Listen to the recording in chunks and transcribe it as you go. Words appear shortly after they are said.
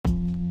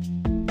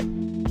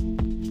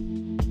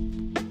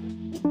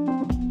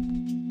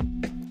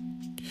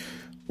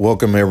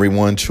Welcome,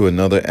 everyone, to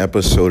another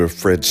episode of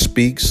Fred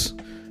Speaks.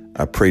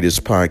 I pray this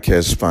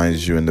podcast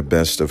finds you in the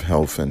best of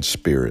health and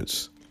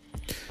spirits.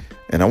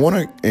 And I want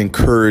to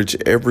encourage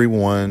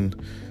everyone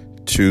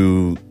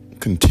to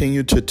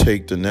continue to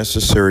take the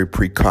necessary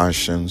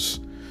precautions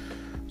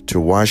to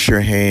wash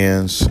your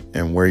hands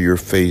and wear your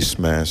face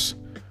mask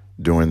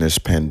during this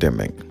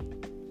pandemic.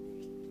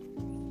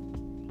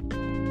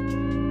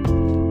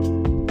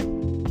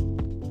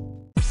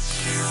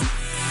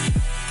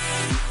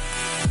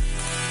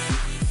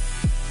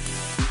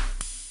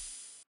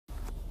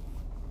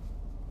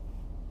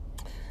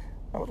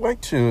 I would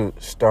like to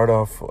start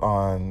off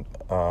on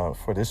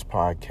for this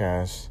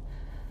podcast,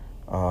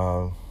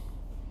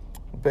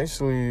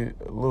 basically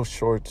a little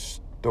short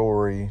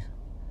story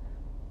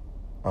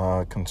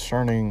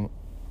concerning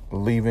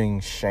leaving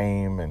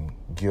shame and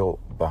guilt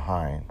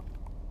behind.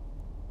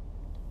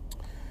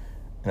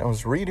 And I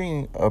was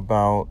reading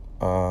about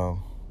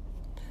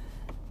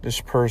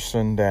this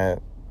person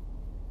that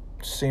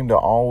seemed to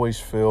always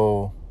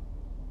feel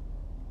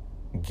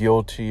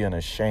guilty and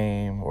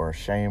ashamed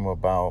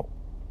about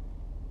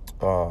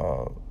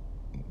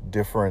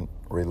different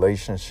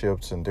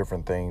relationships and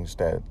different things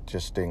that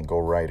just didn't go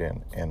right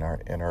in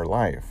her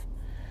life.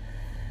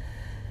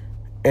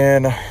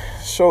 And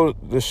so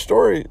the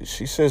story,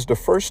 she says, the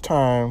first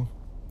time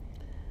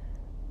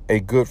a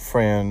good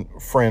friend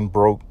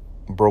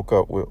broke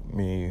up with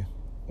me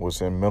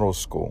was in middle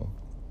school.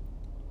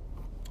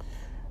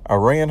 I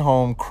ran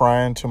home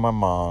crying to my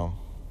mom.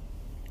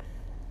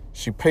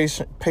 She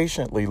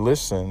patiently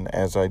listened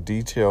as I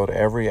detailed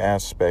every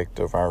aspect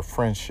of our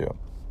friendship.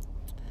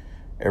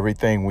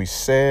 Everything we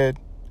said,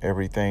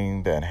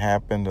 everything that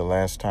happened the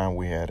last time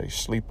we had a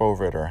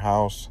sleepover at her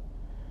house.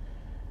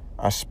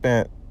 I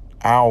spent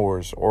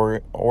hours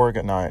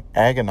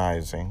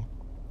agonizing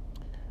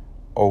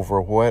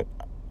over what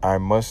I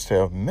must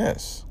have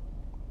missed.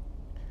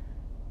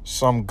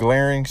 Some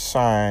glaring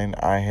sign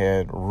I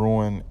had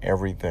ruined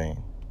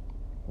everything.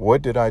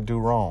 What did I do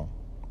wrong?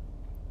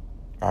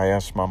 I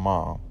asked my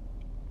mom.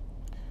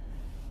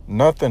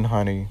 Nothing,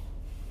 honey.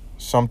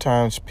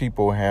 Sometimes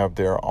people have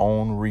their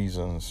own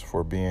reasons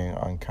for being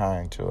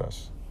unkind to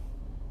us.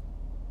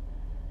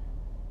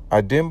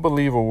 I didn't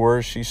believe a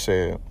word she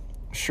said.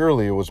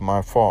 Surely it was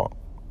my fault.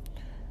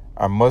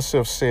 I must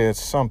have said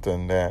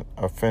something that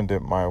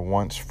offended my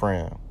once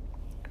friend.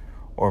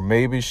 Or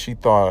maybe she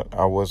thought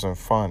I wasn't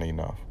fun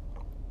enough.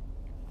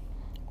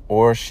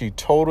 Or she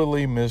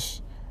totally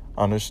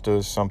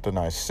misunderstood something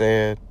I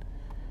said,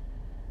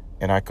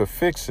 and I could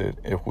fix it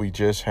if we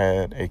just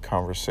had a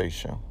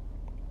conversation.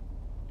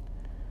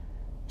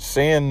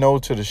 Saying no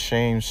to the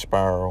shame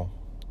spiral,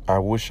 I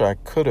wish I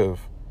could have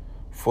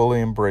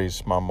fully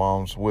embraced my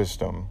mom's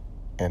wisdom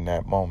in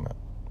that moment.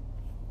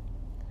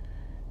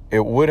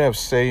 It would have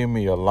saved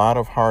me a lot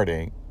of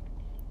heartache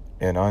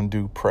and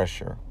undue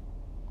pressure.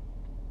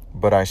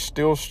 But I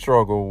still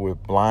struggle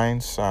with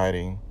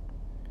blindsiding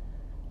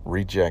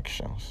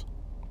rejections.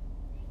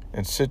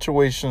 In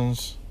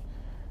situations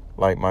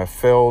like my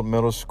failed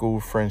middle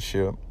school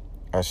friendship,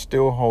 I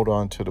still hold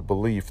on to the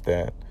belief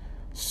that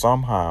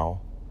somehow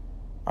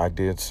I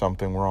did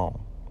something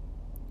wrong.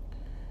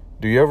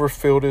 Do you ever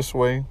feel this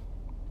way?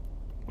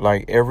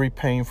 Like every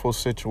painful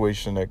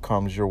situation that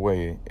comes your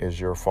way is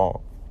your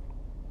fault.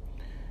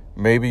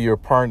 Maybe your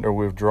partner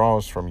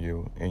withdraws from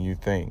you and you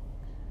think,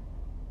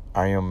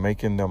 I am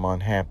making them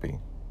unhappy.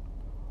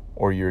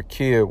 Or your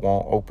kid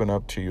won't open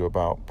up to you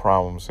about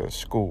problems at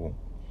school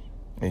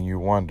and you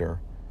wonder,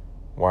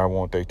 why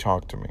won't they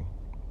talk to me?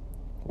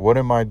 What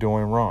am I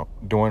doing right?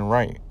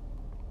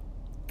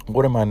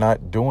 What am I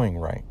not doing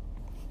right?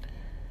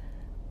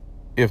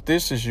 If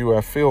this is you, I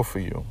feel for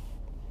you.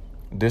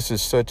 This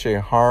is such a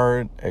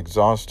hard,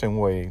 exhausting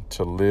way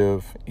to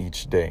live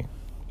each day.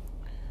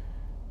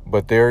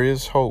 But there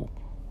is hope.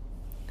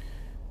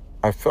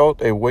 I felt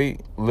a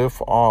weight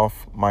lift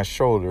off my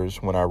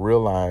shoulders when I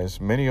realized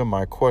many of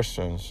my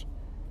questions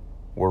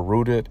were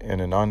rooted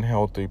in an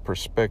unhealthy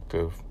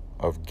perspective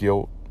of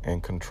guilt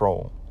and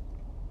control.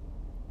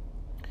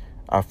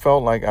 I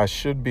felt like I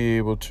should be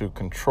able to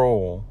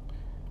control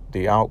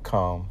the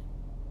outcome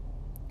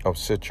of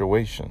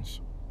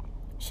situations.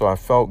 So I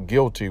felt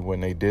guilty when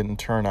they didn't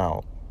turn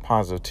out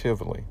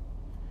positively.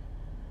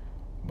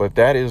 But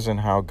that isn't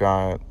how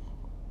God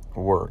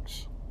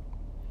works.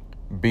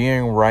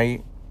 Being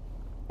right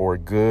or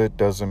good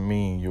doesn't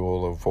mean you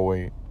will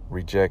avoid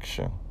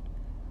rejection,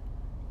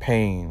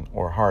 pain,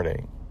 or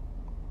heartache.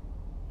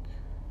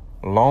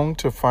 Long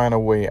to find a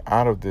way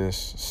out of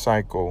this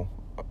cycle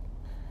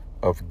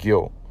of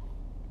guilt.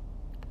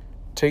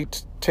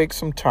 Take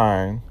some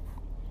time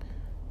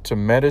to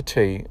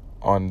meditate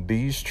on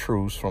these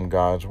truths from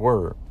God's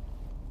Word.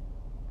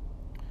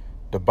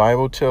 The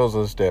Bible tells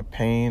us that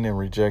pain and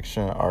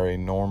rejection are a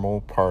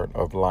normal part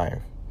of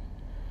life.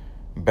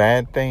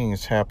 Bad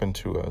things happen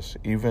to us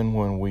even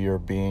when we are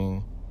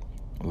being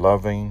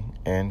loving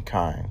and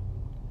kind.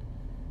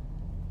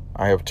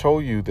 I have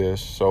told you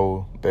this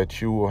so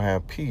that you will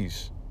have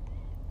peace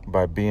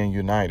by being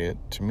united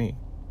to me.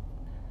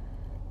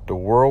 The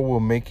world will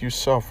make you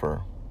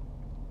suffer,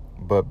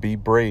 but be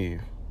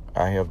brave.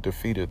 I have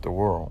defeated the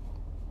world.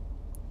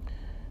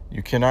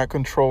 You cannot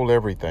control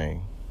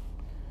everything,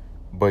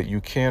 but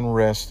you can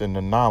rest in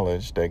the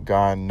knowledge that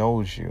God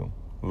knows you,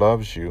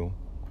 loves you,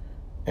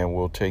 and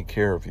will take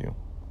care of you.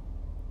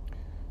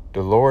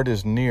 The Lord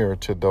is near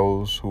to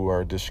those who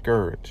are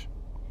discouraged.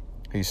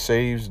 He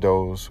saves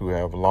those who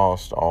have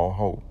lost all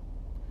hope.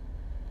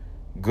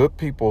 Good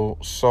people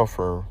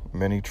suffer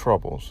many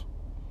troubles,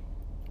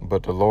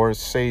 but the Lord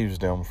saves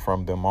them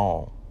from them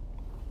all.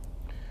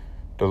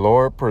 The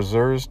Lord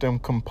preserves them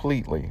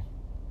completely.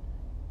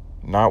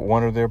 Not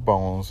one of their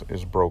bones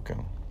is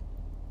broken.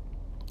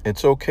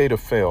 It's okay to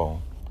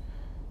fail,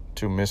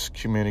 to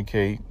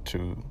miscommunicate,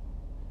 to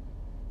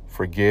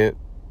forget.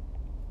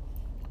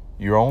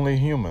 You're only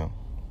human,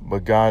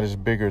 but God is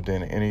bigger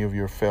than any of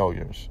your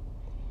failures,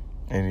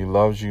 and He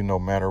loves you no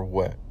matter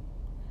what.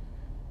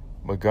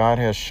 But God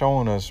has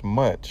shown us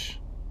much.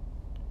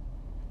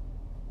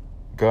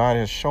 God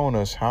has shown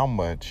us how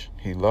much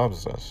He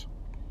loves us.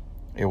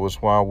 It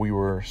was while we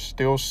were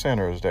still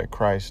sinners that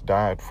Christ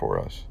died for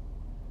us.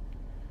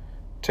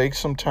 Take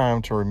some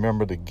time to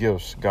remember the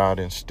gifts God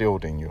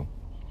instilled in you.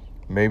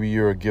 Maybe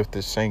you're a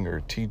gifted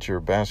singer, teacher,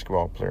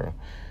 basketball player.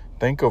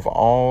 Think of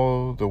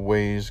all the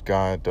ways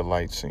God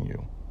delights in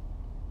you.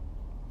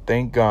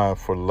 Thank God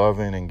for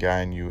loving and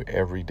guiding you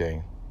every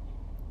day.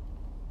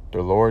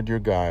 The Lord your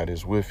God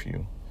is with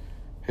you.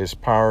 His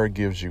power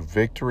gives you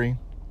victory.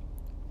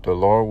 The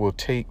Lord will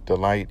take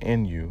delight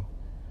in you,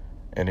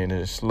 and in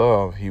His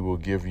love He will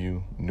give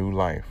you new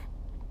life.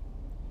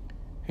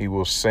 He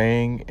will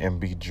sing and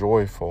be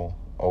joyful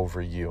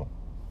over you.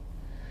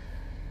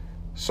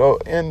 So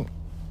in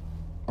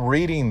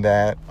reading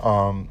that,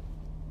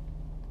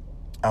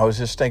 I was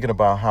just thinking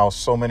about how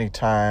so many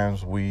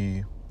times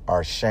we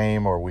are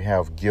ashamed or we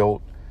have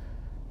guilt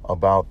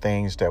about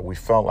things that we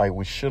felt like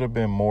we should have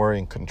been more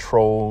in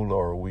control,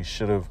 or we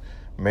should have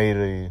made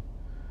a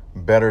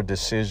better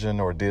decision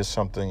or did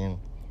something,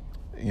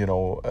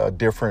 a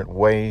different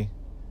way.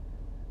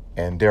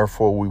 And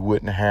therefore we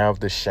wouldn't have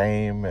the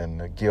shame and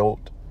the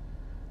guilt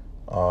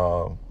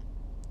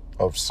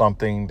of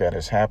something that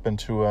has happened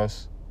to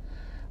us.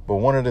 But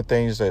one of the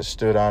things that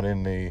stood out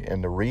in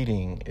the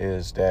reading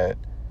is that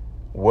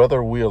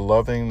whether we are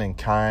loving and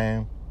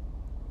kind,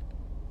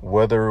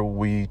 whether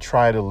we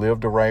try to live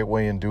the right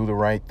way and do the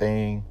right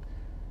thing,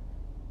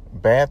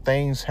 bad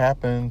things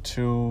happen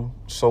to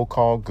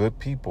so-called good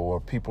people or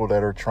people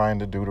that are trying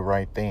to do the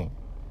right thing.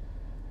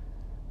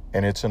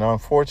 And it's an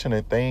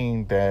unfortunate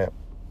thing that,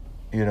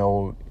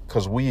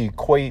 because we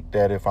equate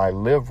that if I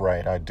live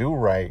right, I do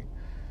right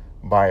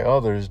by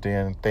others,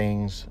 then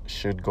things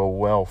should go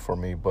well for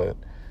me. But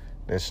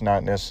it's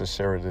not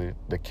necessarily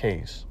the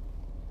case.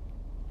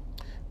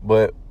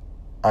 But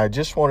I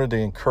just wanted to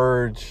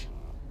encourage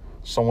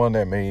someone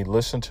that may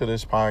listen to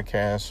this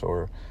podcast,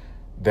 or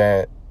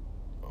that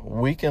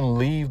we can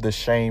leave the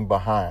shame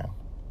behind.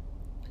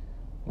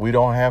 We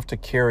don't have to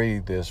carry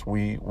this.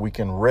 We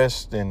can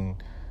rest in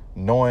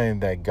knowing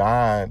that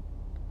God,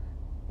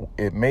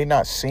 it may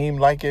not seem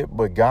like it,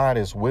 but God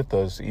is with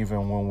us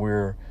even when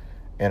we're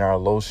in our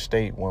low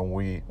state,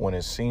 when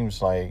it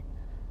seems like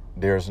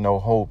there's no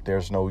hope,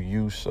 there's no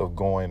use of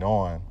going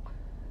on.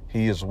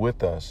 He is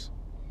with us.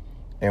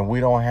 And we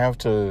don't have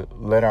to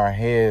let our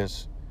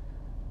heads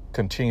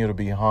continue to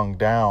be hung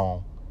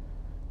down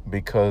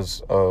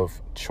because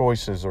of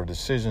choices or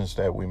decisions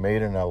that we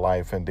made in our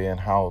life, and then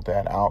how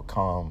that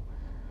outcome,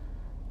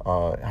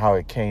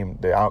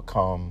 the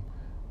outcome,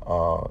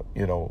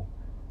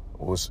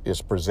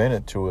 is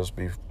presented to us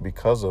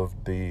because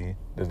of the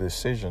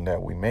decision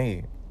that we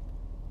made.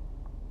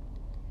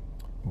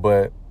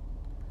 But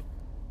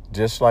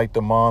just like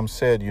the mom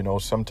said,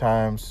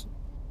 sometimes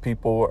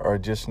people are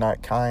just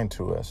not kind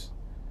to us,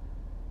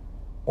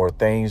 or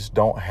things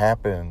don't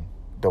happen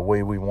the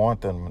way we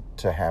want them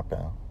to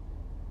happen.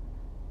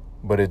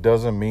 But it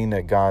doesn't mean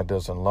that God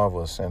doesn't love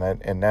us.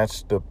 And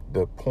that's the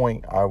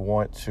point I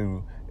want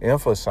to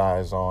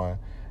emphasize on,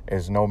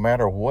 is no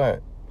matter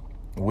what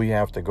we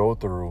have to go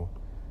through,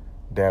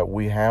 that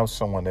we have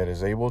someone that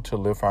is able to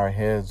lift our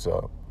heads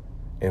up.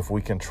 If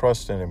we can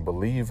trust in and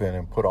believe in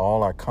and put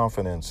all our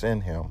confidence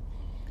in Him,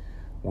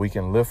 we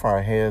can lift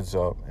our heads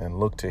up and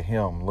look to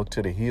Him, look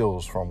to the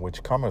hills from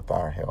which cometh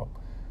our help.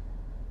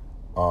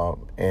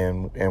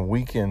 And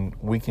we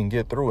can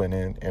get through it.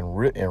 And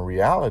in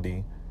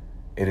reality,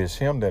 it is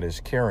Him that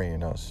is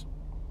carrying us,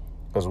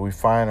 because we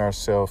find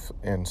ourselves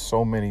in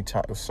so many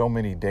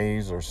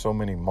days or so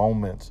many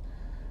moments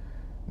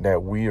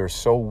that we are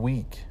so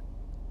weak,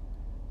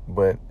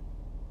 but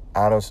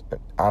out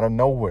of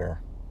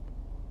nowhere,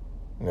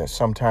 that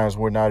sometimes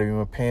we're not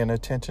even paying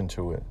attention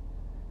to it.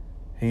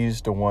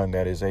 He's the one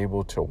that is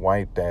able to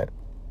wipe that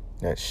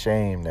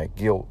shame, that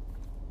guilt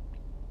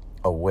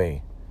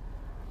away,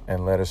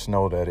 and let us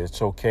know that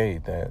it's okay,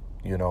 that,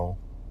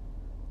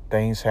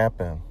 things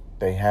happen.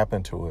 They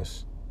happen to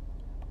us.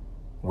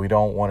 We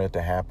don't want it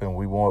to happen.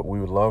 We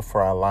would love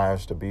for our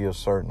lives to be a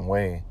certain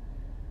way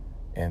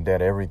and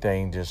that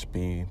everything just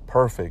be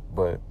perfect,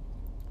 but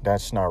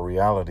that's not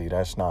reality.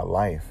 That's not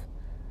life.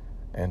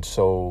 And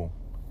so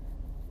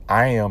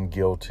I am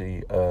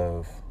guilty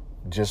of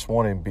just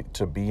wanting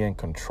to be in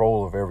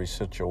control of every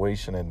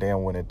situation. And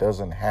then when it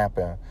doesn't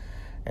happen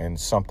and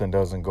something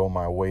doesn't go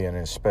my way, and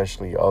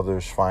especially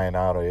others find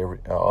out or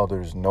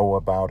others know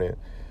about it,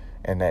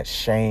 and that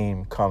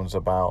shame comes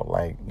about,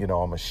 like,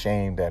 I'm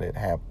ashamed that it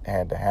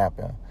had to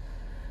happen.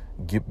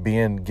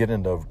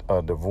 Getting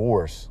a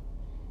divorce,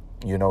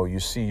 you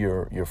see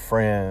your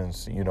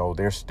friends,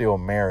 they're still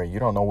married. You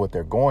don't know what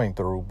they're going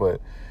through,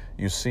 but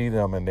you see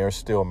them and they're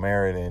still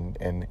married,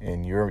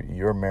 and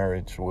your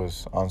marriage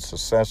was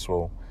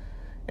unsuccessful,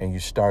 and you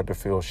start to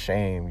feel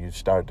shame. You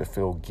start to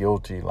feel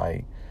guilty,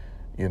 like,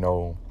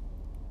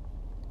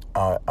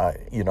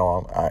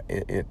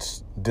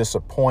 it's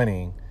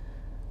disappointing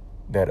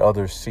that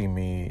others see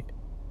me,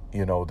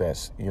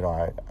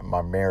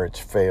 my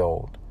marriage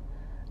failed,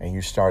 and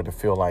you start to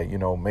feel like,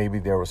 maybe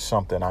there was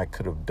something I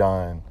could have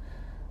done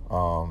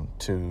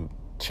to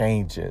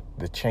change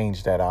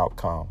that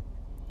outcome.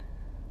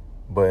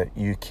 But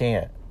you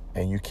can't,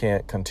 and you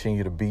can't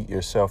continue to beat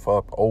yourself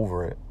up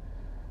over it.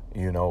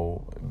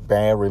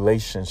 Bad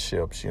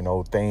relationships,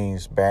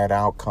 bad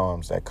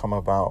outcomes that come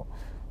about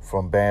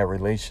from bad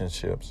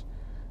relationships.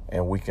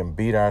 And we can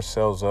beat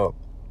ourselves up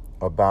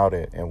about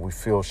it, and we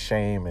feel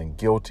shame and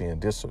guilty and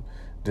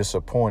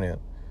disappointed.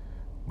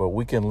 But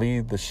we can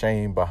leave the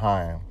shame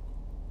behind.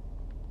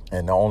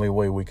 And the only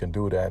way we can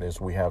do that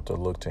is we have to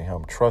look to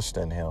Him, trust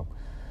in Him,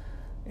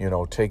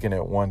 taking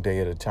it one day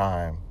at a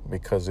time,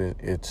 because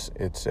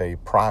it's a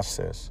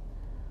process.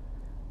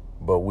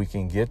 But we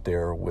can get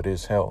there with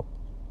His help.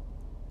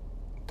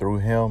 Through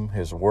Him,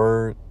 His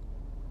Word,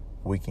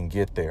 we can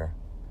get there.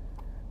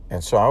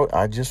 And so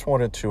I just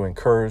wanted to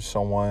encourage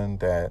someone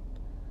that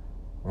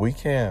we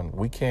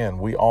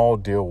all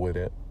deal with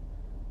it.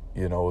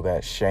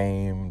 That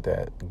shame,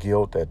 that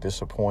guilt, that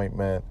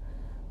disappointment,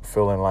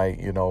 feeling like,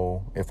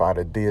 if I'd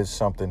have did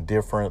something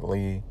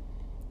differently,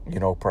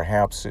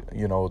 perhaps,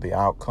 the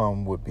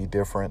outcome would be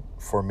different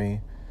for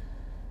me.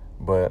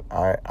 But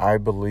I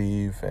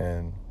believe,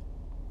 and,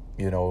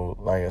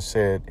 like I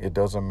said, it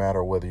doesn't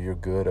matter whether you're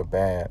good or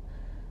bad.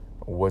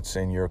 What's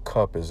in your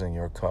cup is in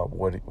your cup.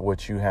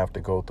 What you have to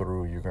go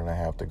through, you're going to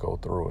have to go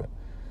through it.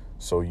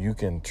 So you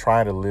can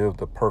try to live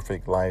the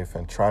perfect life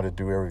and try to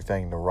do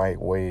everything the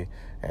right way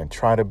and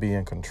try to be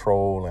in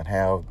control and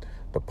have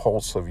the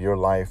pulse of your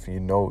life.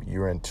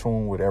 You're in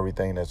tune with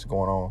everything that's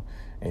going on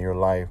in your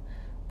life,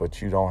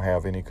 but you don't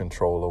have any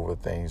control over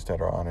things that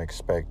are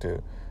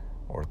unexpected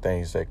or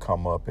things that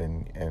come up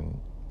and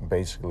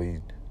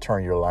basically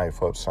turn your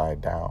life upside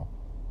down.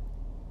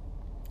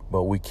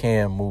 But we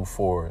can move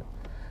forward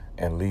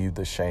and leave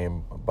the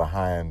shame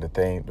behind.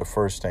 The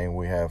first thing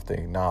we have to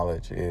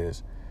acknowledge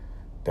is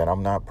that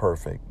I'm not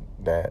perfect,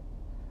 that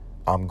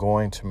I'm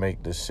going to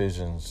make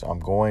decisions.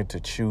 I'm going to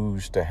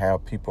choose to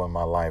have people in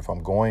my life.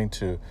 I'm going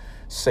to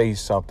say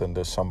something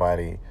to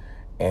somebody,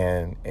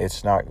 and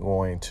things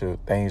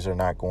are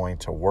not going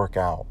to work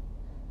out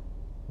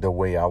the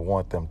way I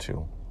want them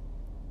to.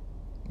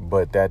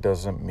 But that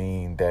doesn't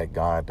mean that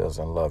God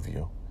doesn't love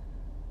you.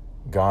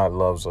 God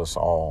loves us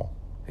all.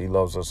 He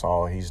loves us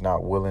all. He's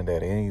not willing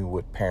that any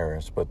would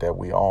perish, but that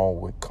we all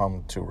would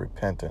come to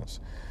repentance.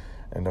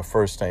 And the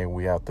first thing,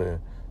 we have to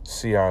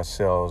see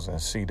ourselves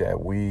and see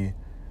that we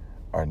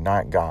are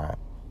not God.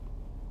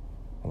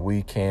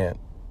 We can't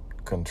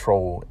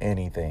control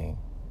anything.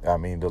 I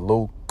mean, the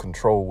little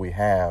control we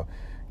have,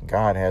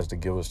 God has to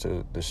give us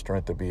the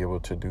strength to be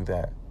able to do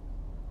that.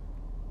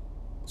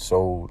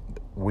 So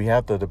we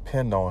have to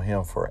depend on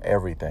Him for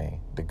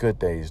everything, the good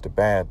days, the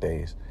bad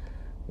days.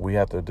 We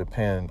have to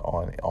depend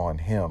on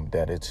Him,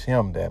 that it's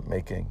Him that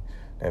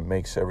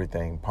makes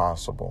everything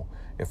possible.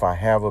 If I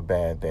have a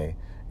bad day,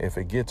 if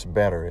it gets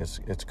better,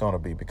 it's going to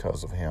be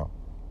because of Him.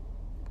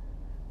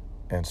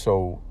 And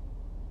so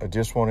I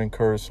just want to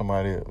encourage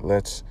somebody,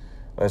 let's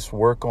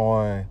work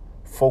on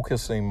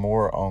focusing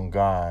more on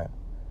God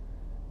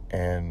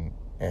and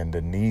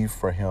the need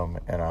for Him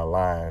in our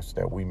lives,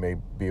 that we may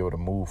be able to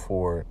move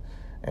forward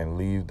and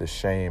leave the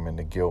shame and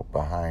the guilt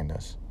behind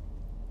us,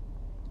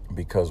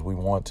 because we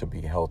want to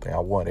be healthy. I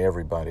want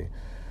everybody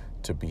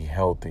to be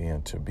healthy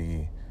and to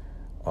be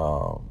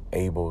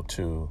able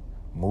to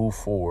move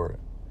forward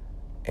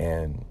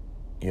and,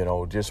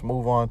 just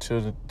move on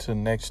to the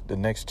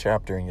next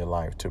chapter in your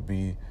life, to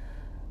be,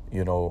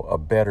 a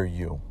better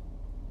you.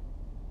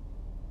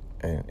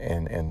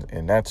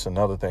 And that's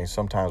another thing.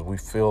 Sometimes we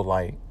feel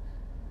like,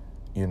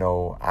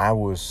 I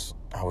was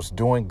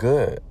doing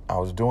good.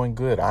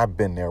 I've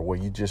been there, where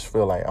you just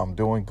feel like I'm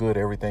doing good.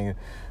 Everything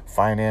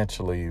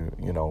financially,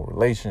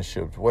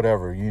 relationships,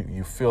 whatever,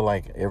 you feel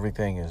like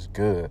everything is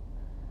good.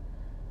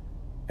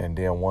 And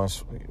then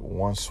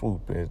one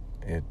swoop,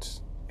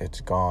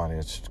 it's gone.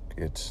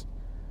 It's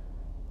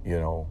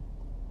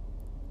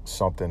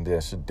something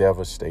that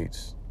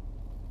devastates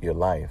your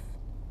life.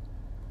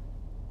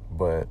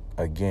 But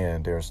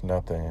again, there's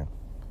nothing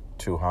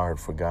too hard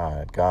for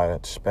God.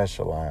 God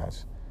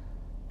specializes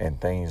in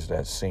things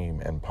that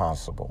seem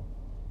impossible.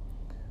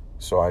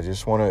 So I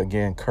just want to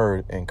again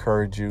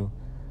encourage you.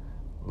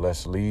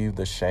 Let's leave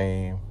the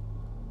shame.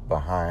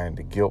 behind,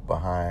 the guilt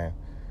behind.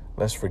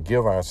 Let's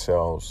forgive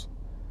ourselves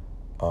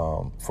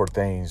for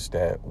things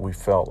that we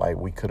felt like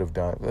we could have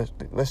done.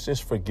 Let's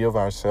just forgive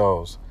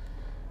ourselves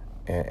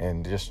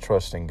and just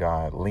trust in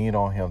God. Lean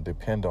on Him,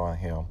 depend on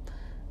Him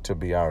to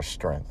be our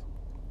strength.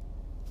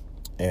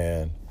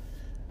 And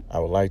I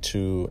would like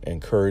to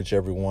encourage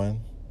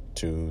everyone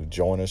to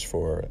join us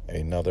for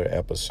another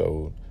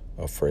episode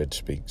of Fred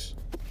Speaks.